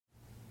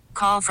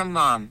Call from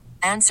mom.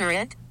 Answer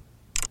it.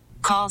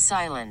 Call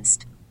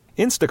silenced.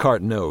 Instacart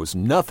knows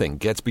nothing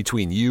gets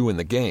between you and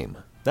the game.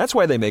 That's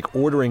why they make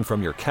ordering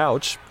from your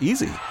couch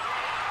easy.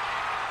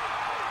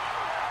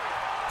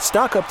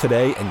 Stock up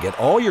today and get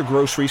all your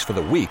groceries for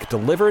the week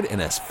delivered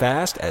in as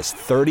fast as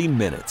 30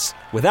 minutes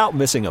without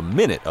missing a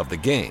minute of the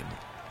game.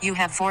 You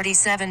have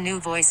 47 new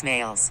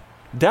voicemails.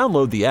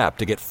 Download the app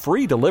to get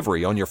free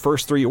delivery on your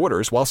first 3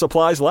 orders while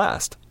supplies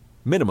last.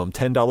 Minimum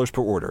 $10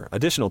 per order.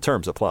 Additional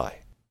terms apply.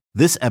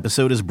 This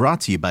episode is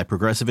brought to you by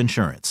Progressive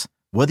Insurance.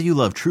 Whether you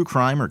love true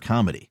crime or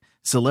comedy,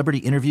 celebrity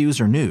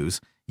interviews or news,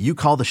 you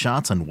call the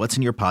shots on what's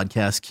in your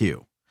podcast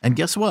queue. And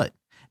guess what?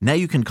 Now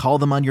you can call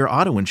them on your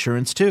auto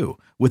insurance too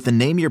with the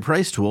Name Your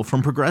Price tool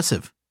from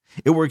Progressive.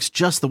 It works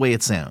just the way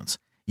it sounds.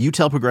 You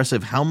tell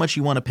Progressive how much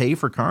you want to pay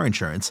for car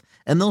insurance,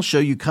 and they'll show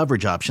you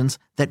coverage options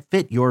that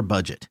fit your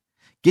budget.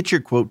 Get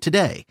your quote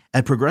today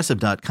at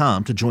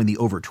Progressive.com to join the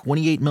over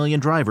 28 million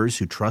drivers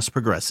who trust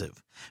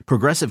Progressive.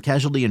 Progressive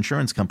Casualty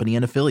Insurance Company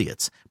and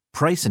Affiliates.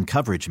 Price and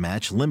coverage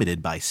match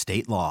limited by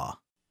state law.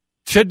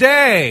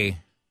 Today,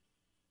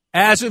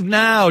 as of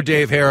now,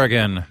 Dave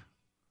Harrigan,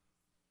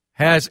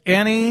 has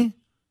any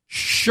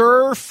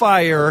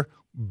surefire,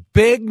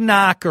 big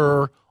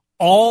knocker,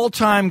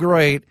 all-time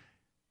great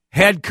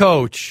head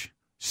coach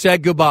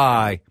said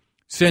goodbye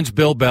since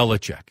Bill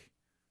Belichick?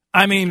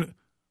 I mean,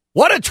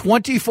 what a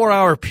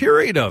 24-hour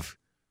period of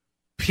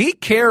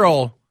Pete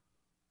Carroll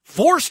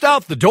forced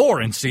out the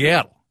door in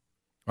Seattle,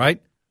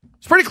 right?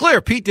 It's pretty clear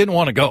Pete didn't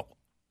want to go.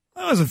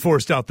 I wasn't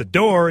forced out the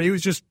door. He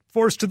was just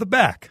forced to the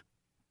back.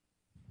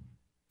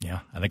 Yeah,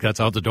 I think that's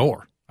out the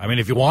door. I mean,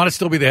 if you want to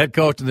still be the head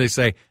coach and they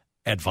say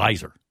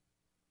advisor,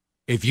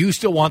 if you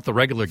still want the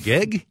regular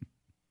gig,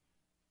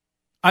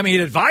 I mean,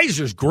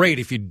 advisor's great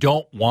if you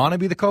don't want to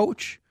be the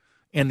coach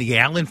and the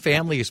Allen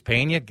family is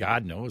paying you,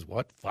 God knows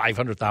what,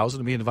 $500,000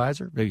 to be an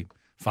advisor, maybe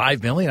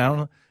 $5 million, I don't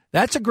know.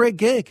 That's a great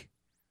gig.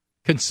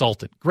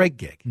 Consultant, great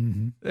gig.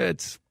 Mm-hmm.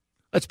 Let's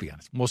be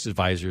honest, most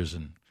advisors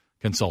and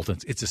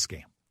consultants, it's a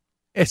scam.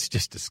 It's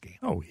just a scam.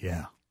 Oh,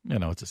 yeah. You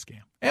know, it's a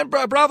scam. And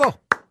bravo.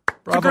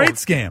 It's a great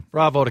scam.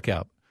 Bravo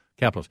to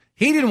Capitals.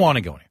 He didn't want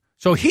to go in.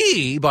 So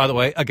he, by the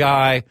way, a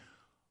guy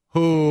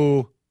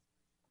who,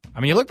 I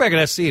mean, you look back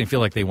at SC and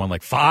feel like they won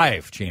like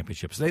 5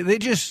 championships. They were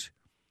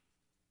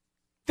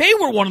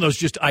one of those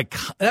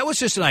that was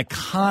just an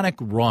iconic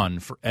run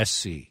for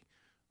SC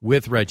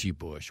with Reggie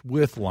Bush,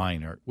 with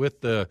Leinart,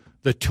 with the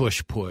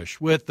tush push,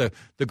 with the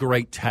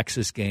great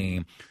Texas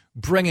game,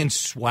 bringing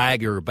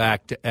swagger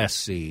back to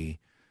SC.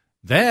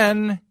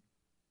 Then, of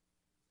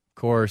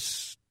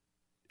course,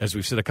 as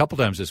we've said a couple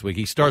times this week,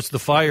 he starts the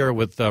fire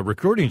with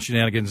recruiting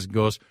shenanigans and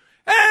goes,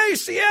 "Hey,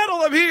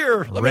 Seattle, I'm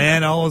here."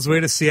 Ran all his way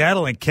to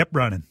Seattle and kept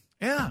running.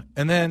 Yeah,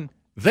 and then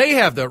they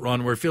have that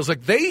run where it feels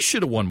like they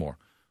should have won more.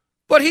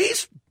 But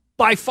he's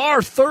by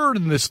far third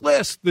in this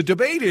list. The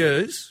debate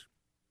is,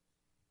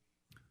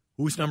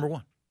 who's number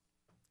one?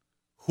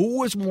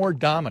 Who was more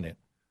dominant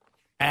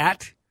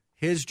at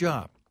his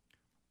job?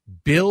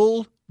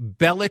 Bill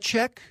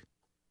Belichick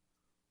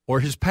or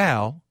his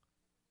pal,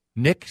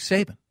 Nick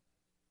Saban?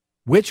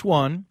 Which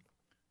one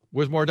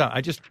was more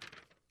dominant?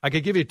 I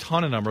could give you a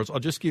ton of numbers. I'll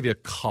just give you a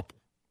couple.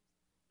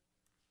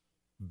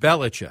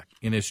 Belichick,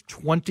 in his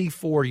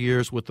 24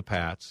 years with the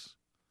Pats,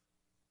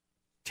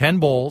 10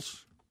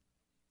 bowls,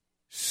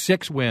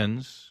 6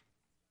 wins,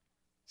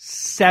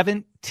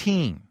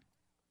 17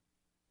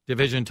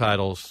 division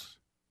titles,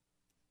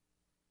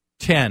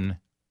 10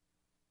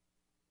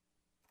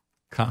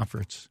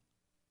 conference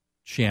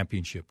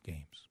championship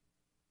games.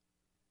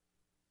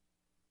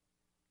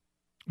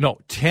 No,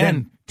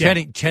 10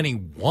 he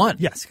won.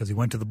 Yes, because he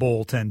went to the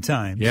bowl 10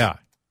 times. Yeah.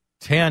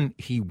 10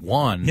 he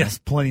won. Yes,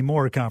 plenty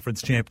more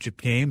conference championship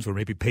games where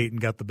maybe Peyton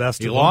got the best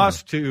of them. He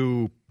lost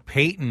to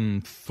Peyton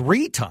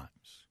 3 times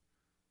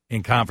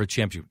in conference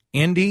championship.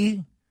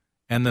 Indy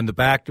and then the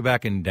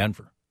back-to-back in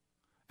Denver.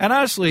 And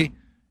honestly,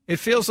 it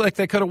feels like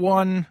they could have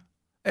won.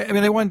 I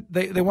mean, they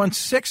won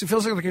 6. It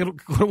feels like they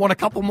could have won a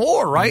couple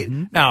more, right?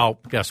 Mm-hmm. Now,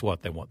 guess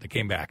what? They won. They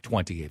came back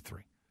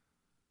 28-3.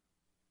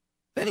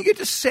 Then you get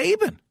to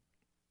Saban.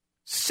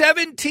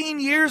 17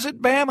 years at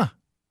Bama.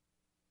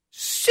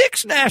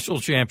 6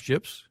 national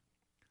championships.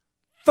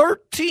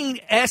 13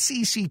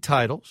 SEC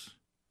titles.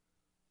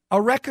 A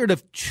record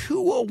of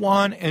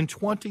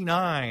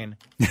 201-29.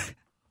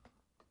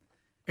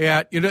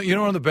 Yeah, you know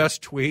one of the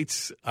best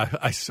tweets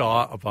I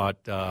saw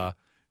about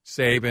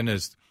Saban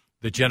is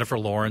the Jennifer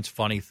Lawrence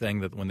funny thing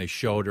that when they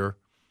showed her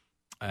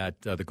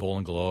at the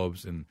Golden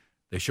Globes and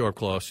they show her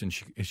close and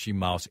she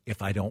mouths,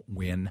 "If I don't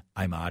win,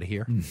 I'm out of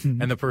here."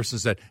 Mm-hmm. And the person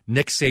said,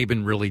 Nick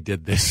Saban really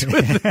did this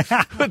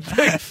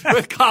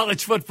with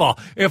college football.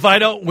 If I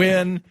don't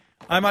win,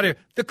 I'm out of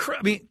here.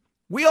 I mean,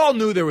 we all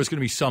knew there was going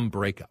to be some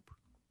breakup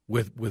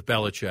with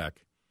Belichick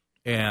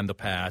and the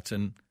Pats.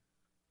 And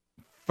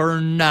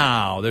for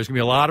now, there's going to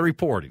be a lot of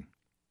reporting.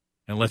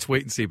 And let's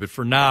wait and see. But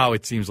for now,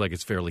 it seems like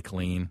it's fairly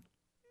clean.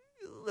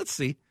 Let's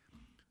see.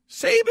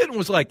 Saban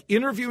was like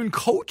interviewing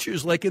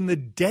coaches like in the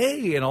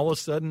day, and all of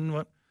a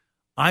sudden,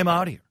 I'm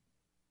out of here.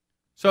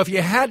 So if you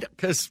had,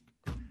 because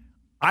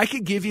I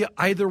could give you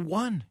either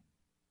one.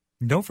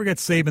 Don't forget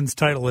Saban's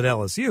title at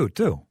LSU,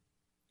 too.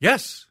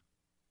 Yes.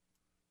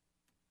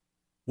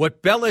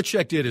 What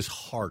Belichick did is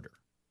harder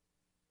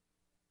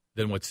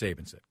than what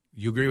Saban said.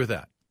 You agree with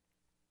that?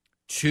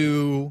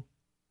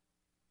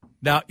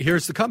 Now,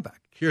 here's the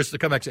comeback.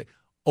 Say,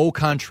 au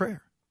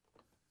contraire.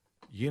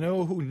 You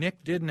know who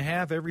Nick didn't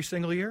have every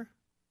single year?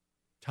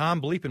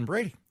 Tom Bleepin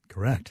Brady.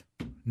 Correct.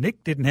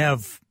 Nick didn't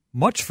have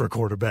much for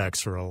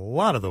quarterbacks for a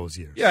lot of those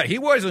years. Yeah, he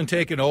wasn't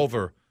taking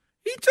over.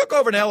 He took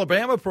over an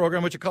Alabama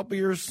program, which a couple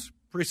years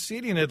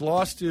preceding had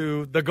lost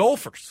to the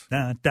Gophers.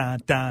 Da, da,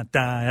 da,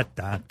 da,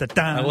 da, da,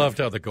 da. I loved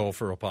how the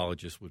Gopher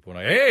apologists would point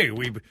out, hey,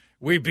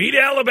 we beat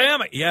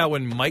Alabama. Yeah,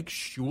 when Mike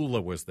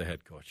Shula was the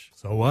head coach.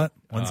 So what?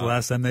 When's the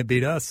last time they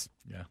beat us?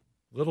 Yeah.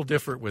 A little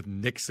different with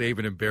Nick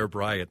Saban and Bear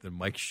Bryant than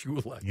Mike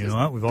Shula. You know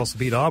what? We've also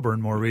beat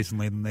Auburn more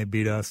recently than they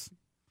beat us.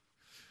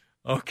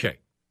 Okay.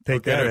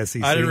 Take that,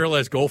 SEC. I didn't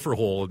realize Gopher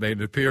Hole had made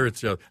an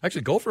appearance.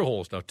 Actually, Gopher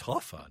Hole is now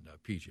tough on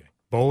PJ.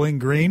 Bowling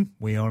Green,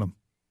 we own them.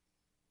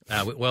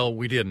 Well,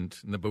 we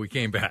didn't, but we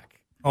came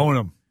back. Own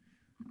them.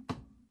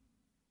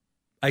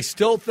 I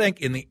still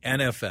think in the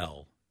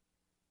NFL,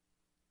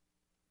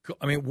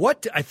 I mean,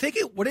 what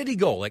did he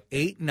go? Like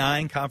 8,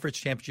 9 conference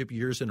championship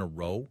years in a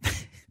row?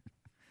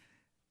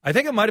 I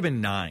think it might have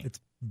been 9. It's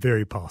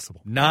very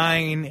possible.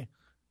 9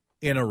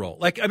 in a row.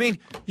 Like, I mean,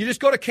 you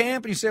just go to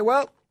camp and you say,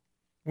 well,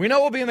 we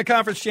know we'll be in the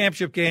conference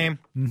championship game.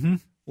 Mm-hmm.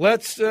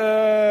 Let's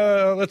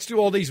do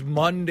all these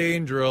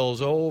mundane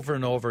drills over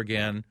and over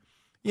again.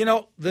 You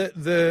know,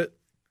 the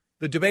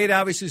debate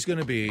obviously is going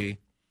to be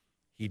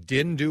he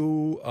didn't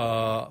do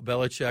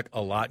Belichick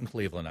a lot in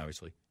Cleveland,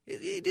 obviously.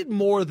 He did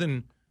more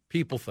than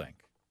people think,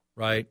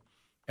 right?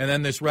 And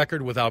then this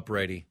record without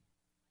Brady,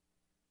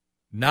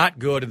 not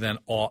good, and then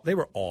they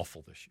were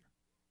awful this year.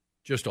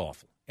 Just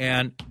awful.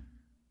 And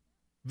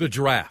the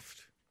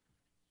draft,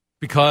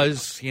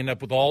 because he ended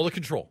up with all the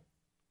control,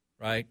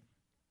 right?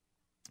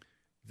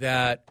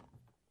 That,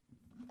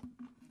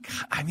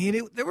 I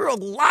mean, there were a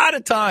lot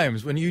of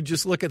times when you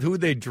just look at who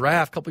they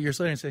draft a couple years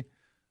later and say,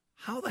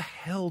 how the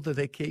hell do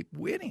they keep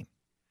winning?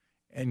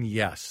 And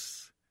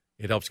yes,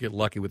 it helps get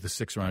lucky with the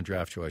 6th-round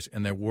draft choice.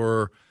 And there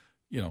were,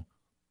 you know,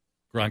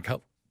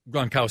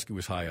 Gronkowski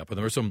was high up, and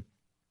there were some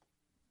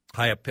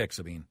high-up picks.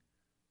 I mean,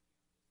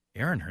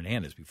 Aaron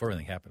Hernandez, before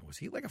anything happened, was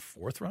he like a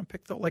 4th-round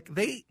pick, though? Like,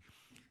 they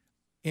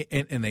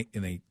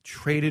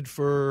traded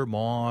for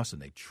Moss,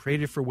 and they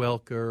traded for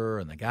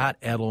Welker, and they got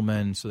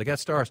Edelman, so they got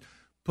stars.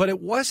 But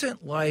it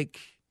wasn't like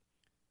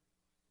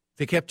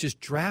they kept just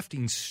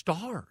drafting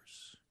stars.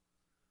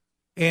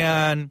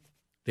 And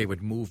they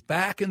would move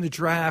back in the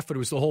draft, but it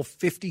was the whole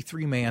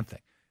 53-man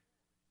thing.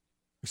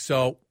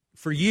 So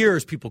for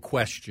years, people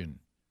questioned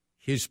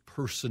his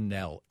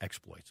personnel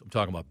exploits. I'm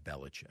talking about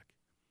Belichick.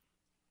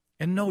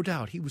 And no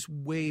doubt, he was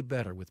way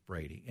better with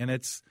Brady. And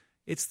it's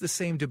the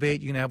same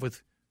debate you can have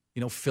with,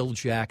 you know, Phil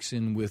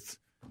Jackson, with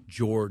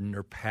Jordan,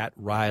 or Pat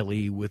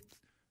Riley with,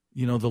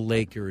 you know, the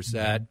Lakers.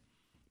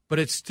 But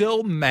it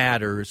still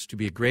matters to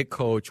be a great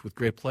coach with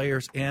great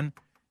players. And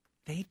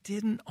they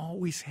didn't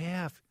always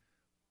have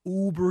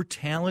uber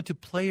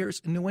talented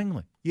players in New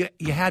England. You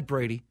had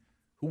Brady,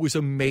 who was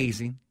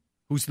amazing,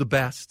 who's the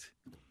best.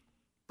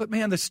 But,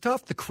 man,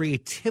 the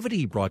creativity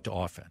he brought to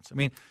offense. I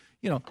mean,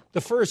 you know,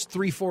 the first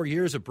 3-4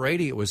 years of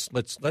Brady, it was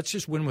let's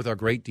just win with our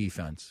great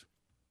defense.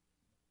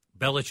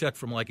 Belichick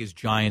from like his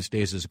Giants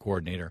days as a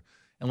coordinator,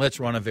 and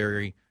let's run a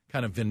very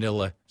kind of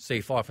vanilla,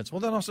 safe offense.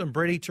 Well, then all of a sudden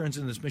Brady turns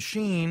into this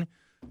machine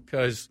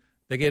because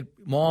they get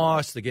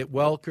Moss, they get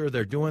Welker,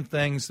 they're doing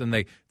things, and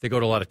they go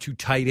to a lot of 2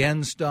 tight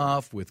end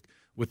stuff with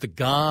the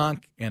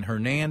Gonk and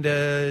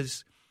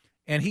Hernandez,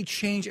 and he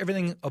changed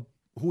everything of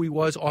who he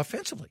was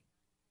offensively.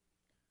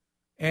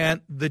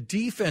 And the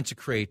defensive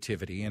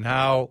creativity and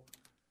how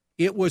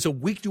it was a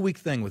week-to-week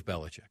thing with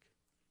Belichick.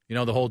 You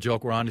know, the whole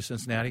joke, we're on to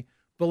Cincinnati.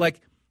 But, like,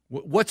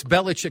 what's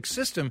Belichick's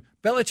system?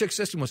 Belichick's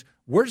system was,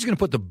 we're just going to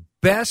put the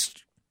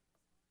best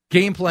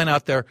game plan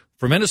out there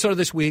for Minnesota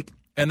this week,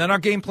 and then our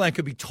game plan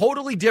could be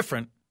totally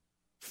different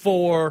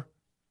for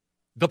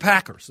the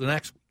Packers the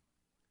next week.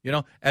 You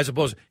know, as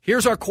opposed to,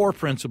 here's our core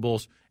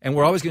principles, and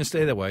we're always going to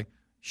stay that way.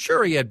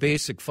 Sure, he had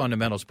basic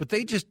fundamentals, but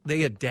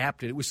they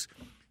adapted. It was,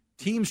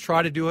 teams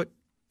try to do it.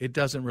 It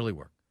doesn't really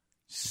work.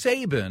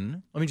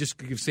 Saban, let me just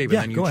give Saban,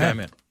 then you chime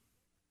in.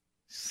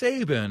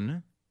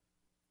 Saban,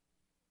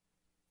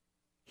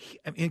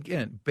 I mean,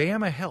 again,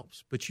 Bama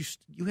helps, but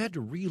you had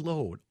to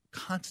reload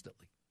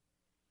constantly.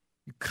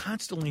 You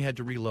constantly had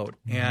to reload,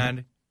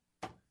 and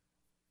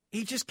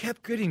he just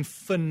kept getting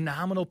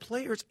phenomenal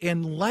players.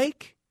 And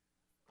like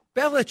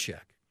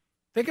Belichick,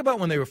 think about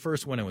when they were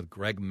first winning with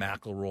Greg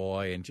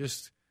McElroy and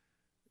just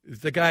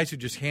the guys who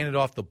just handed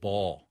off the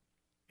ball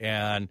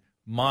and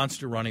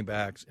monster running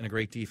backs and a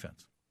great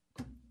defense.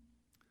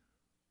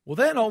 Well,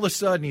 then all of a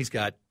sudden he's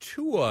got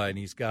Tua and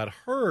he's got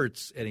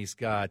Hurts and he's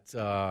got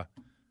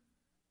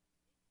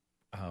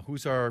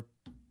who's our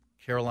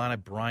Carolina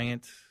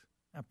Bryant?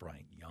 Not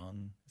Bryant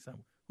Young.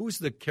 Who's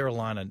the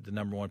Carolina, the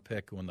number 1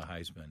 pick who won the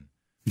Heisman?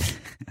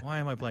 Why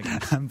am I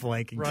blanking? I'm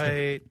blanking.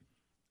 Right.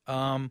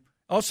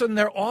 All of a sudden,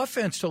 their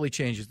offense totally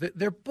changes.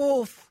 They're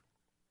both,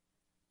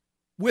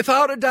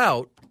 without a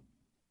doubt,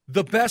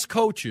 the best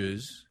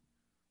coaches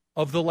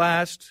of the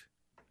last...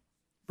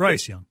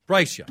 Bryce Young,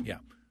 yeah.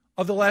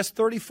 Of the last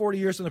 30, 40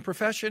 years in the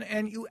profession,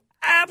 and you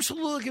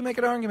absolutely can make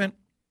an argument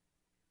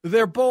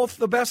they're both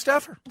the best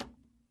ever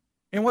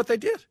in what they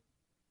did.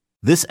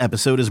 This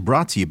episode is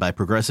brought to you by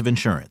Progressive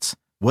Insurance.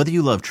 Whether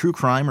you love true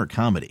crime or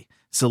comedy,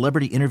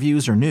 celebrity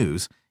interviews or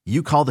news,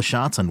 you call the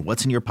shots on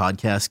what's in your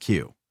podcast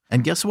queue.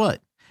 And guess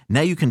what?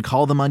 Now you can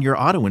call them on your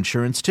auto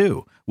insurance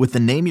too with the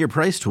Name Your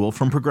Price tool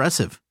from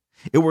Progressive.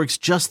 It works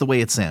just the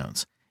way it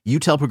sounds. You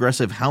tell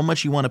Progressive how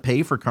much you want to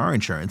pay for car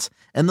insurance,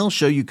 and they'll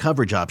show you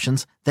coverage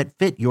options that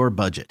fit your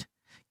budget.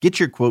 Get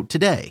your quote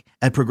today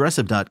at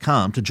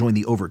Progressive.com to join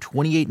the over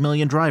 28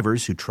 million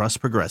drivers who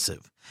trust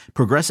Progressive.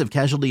 Progressive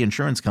Casualty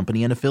Insurance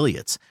Company and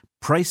Affiliates.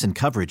 Price and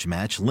coverage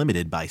match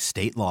limited by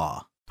state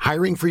law.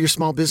 Hiring for your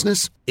small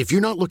business? If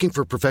you're not looking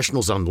for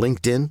professionals on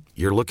LinkedIn,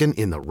 you're looking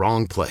in the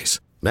wrong place.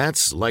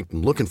 That's like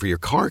looking for your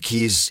car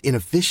keys in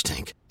a fish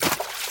tank.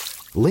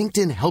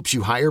 LinkedIn helps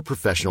you hire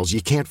professionals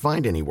you can't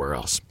find anywhere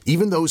else,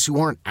 even those who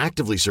aren't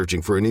actively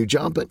searching for a new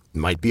job but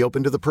might be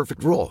open to the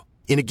perfect role.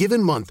 In a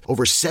given month,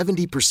 over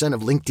 70%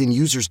 of LinkedIn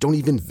users don't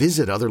even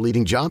visit other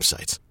leading job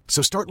sites.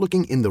 So start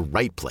looking in the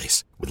right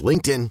place. With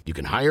LinkedIn, you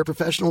can hire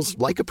professionals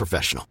like a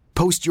professional.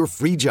 Post your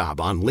free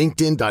job on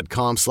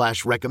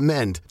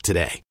linkedin.com/recommend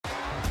today.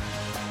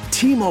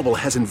 T-Mobile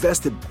has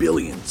invested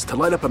billions to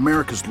light up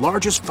America's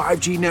largest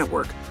 5G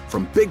network,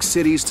 from big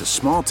cities to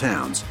small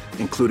towns,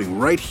 including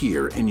right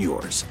here in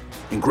yours.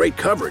 And great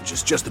coverage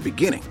is just the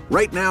beginning.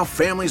 Right now,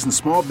 families and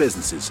small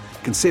businesses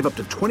can save up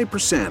to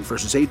 20%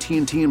 versus AT&T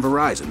and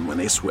Verizon when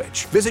they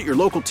switch. Visit your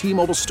local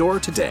T-Mobile store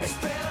today.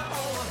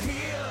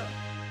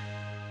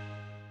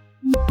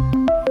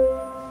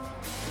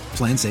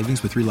 Plan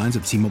savings with 3 lines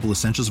of T-Mobile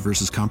Essentials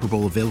versus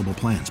comparable available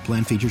plans.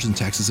 Plan features and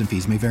taxes and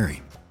fees may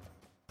vary.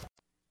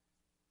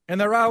 And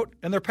they're out,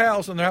 and they're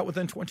pals, and they're out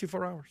within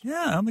 24 hours.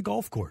 Yeah, on the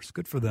golf course.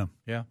 Good for them.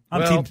 Yeah.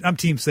 I'm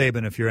Team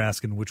Saban if you're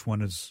asking which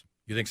one is...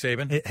 You think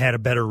Saban? It had a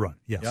better run,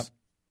 yes. Yep.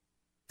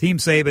 Team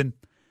Saban,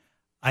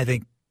 I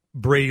think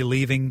Brady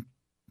leaving,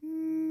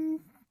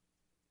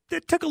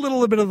 it took a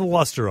little bit of the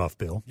luster off,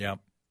 Bill. Yeah.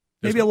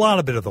 Maybe a lot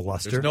of bit of the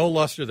luster. There's no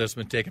luster that's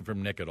been taken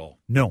from Nick at all.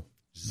 No.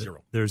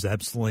 Zero. There's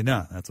absolutely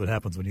not. That's what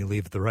happens when you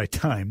leave at the right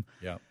time.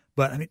 Yeah.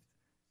 But, I mean,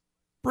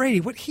 Brady,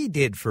 what he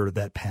did for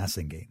that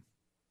passing game,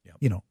 yep.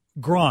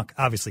 Gronk,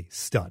 obviously,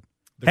 stud.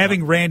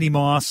 Having Randy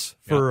Moss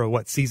for,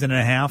 season and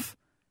a half,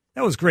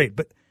 that was great.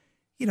 But,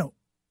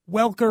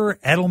 Welker,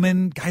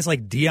 Edelman, guys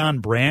like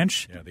Deion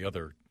Branch,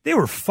 they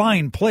were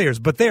fine players,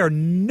 but they are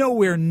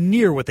nowhere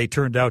near what they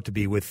turned out to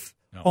be with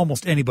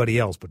almost anybody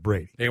else but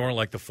Brady. They weren't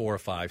like the 4 or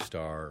 5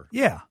 star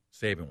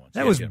Saban ones.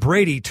 That was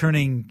Brady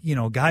turning,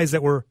 guys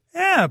that were,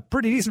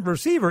 pretty decent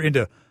receiver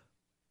into,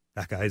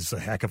 that guy's a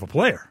heck of a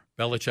player.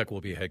 Belichick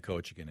will be a head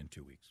coach again in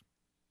 2 weeks.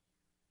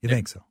 You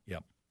think so?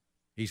 Yep.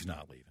 He's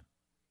not leaving.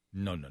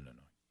 No.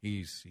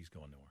 He's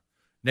going nowhere.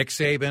 Nick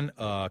Saban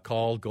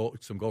called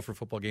some Gopher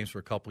football games for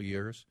a couple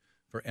years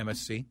for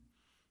MSC,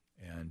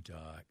 and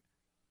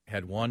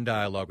had one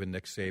dialogue with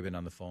Nick Saban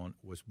on the phone.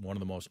 It was one of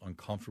the most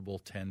uncomfortable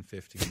 10,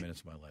 15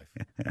 minutes of my life.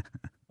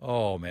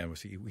 Oh, man,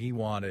 was he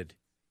wanted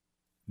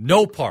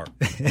no part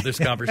of this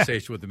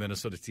conversation with the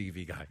Minnesota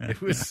TV guy.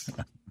 It was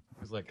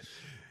like,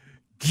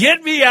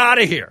 get me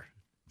out of here.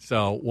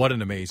 So what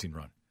an amazing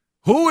run.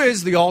 Who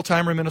is the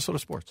all-timer in Minnesota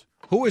sports?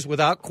 Who is,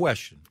 without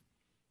question,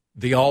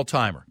 the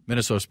all-timer,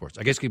 Minnesota sports?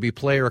 I guess it could be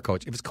player or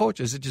coach. If it's coach,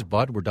 is it just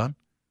Bud? We're done?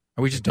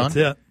 Are we just done?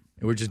 That's it.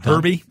 We're just done?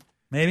 Herbie,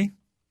 maybe?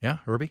 Yeah,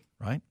 Herbie,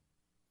 right?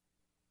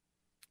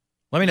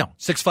 Let me know.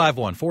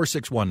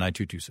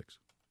 651-461-9226.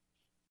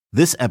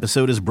 This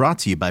episode is brought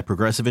to you by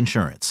Progressive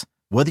Insurance.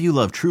 Whether you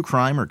love true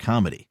crime or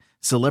comedy,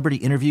 celebrity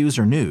interviews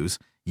or news,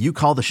 you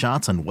call the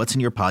shots on what's in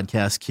your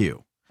podcast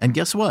queue. And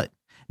guess what?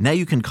 Now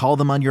you can call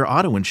them on your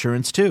auto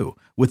insurance too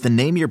with the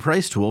Name Your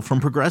Price tool from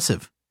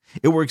Progressive.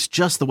 It works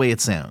just the way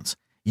it sounds.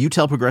 You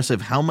tell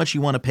Progressive how much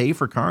you want to pay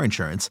for car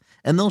insurance,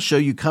 and they'll show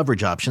you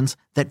coverage options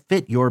that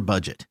fit your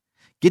budget.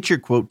 Get your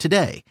quote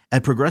today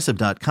at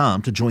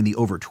Progressive.com to join the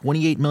over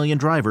 28 million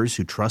drivers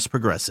who trust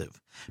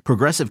Progressive.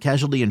 Progressive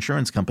Casualty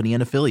Insurance Company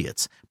and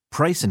Affiliates.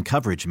 Price and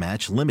coverage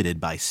match limited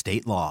by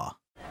state law.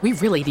 We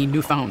really need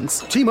new phones.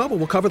 T-Mobile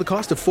will cover the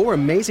cost of 4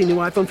 amazing new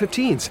iPhone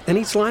 15s, and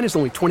each line is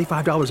only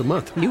 $25 a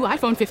month. New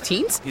iPhone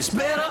 15s? It's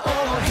better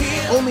over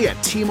here. Only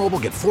at T-Mobile,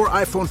 get 4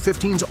 iPhone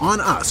 15s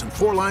on us and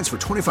 4 lines for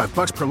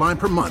 $25 per line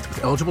per month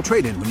with eligible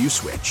trade-in when you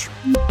switch.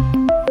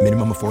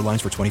 Minimum of 4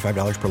 lines for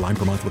 $25 per line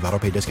per month with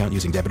autopay discount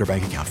using debit or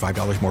bank account.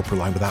 $5 more per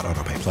line without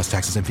autopay, plus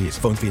taxes and fees.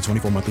 Phone fee at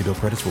 24 monthly bill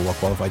credits for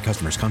well-qualified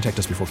customers. Contact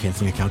us before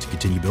canceling account to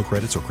continue bill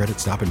credits or credit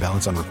stop and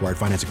balance on required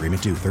finance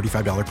agreement due.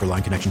 $35 per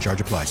line connection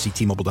charge applies. See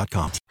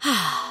T-Mobile.com.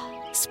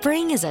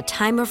 Spring is a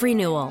time of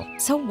renewal,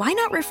 so why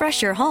not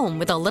refresh your home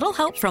with a little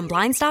help from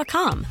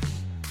Blinds.com?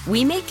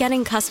 We make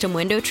getting custom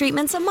window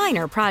treatments a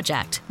minor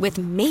project with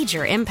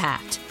major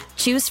impact.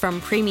 Choose from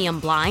premium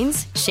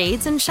blinds,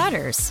 shades, and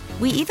shutters.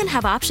 We even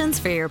have options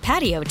for your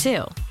patio,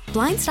 too.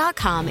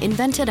 Blinds.com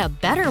invented a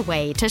better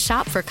way to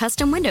shop for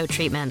custom window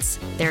treatments.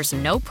 There's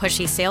no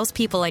pushy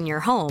salespeople in your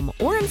home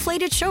or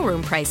inflated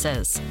showroom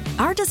prices.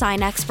 Our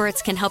design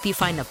experts can help you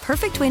find the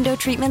perfect window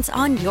treatments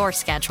on your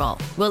schedule.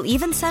 We'll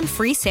even send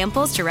free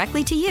samples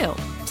directly to you.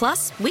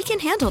 Plus, we can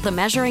handle the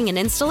measuring and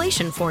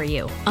installation for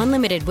you.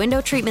 Unlimited window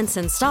treatments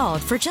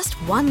installed for just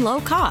one low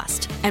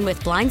cost. And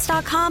with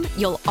Blinds.com,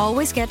 you'll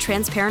always get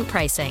transparent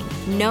pricing.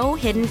 No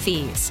hidden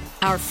fees.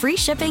 Our free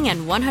shipping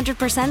and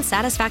 100%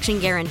 satisfaction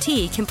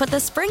guarantee can put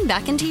the spring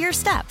back into your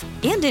step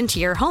and into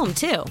your home,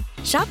 too.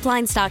 Shop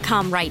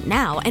Blinds.com right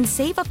now and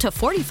save up to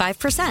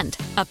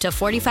 45%. Up to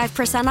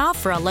 45% off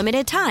for a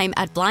limited time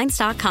at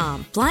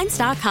Blinds.com.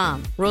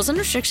 Blinds.com. Rules and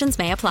restrictions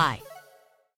may apply.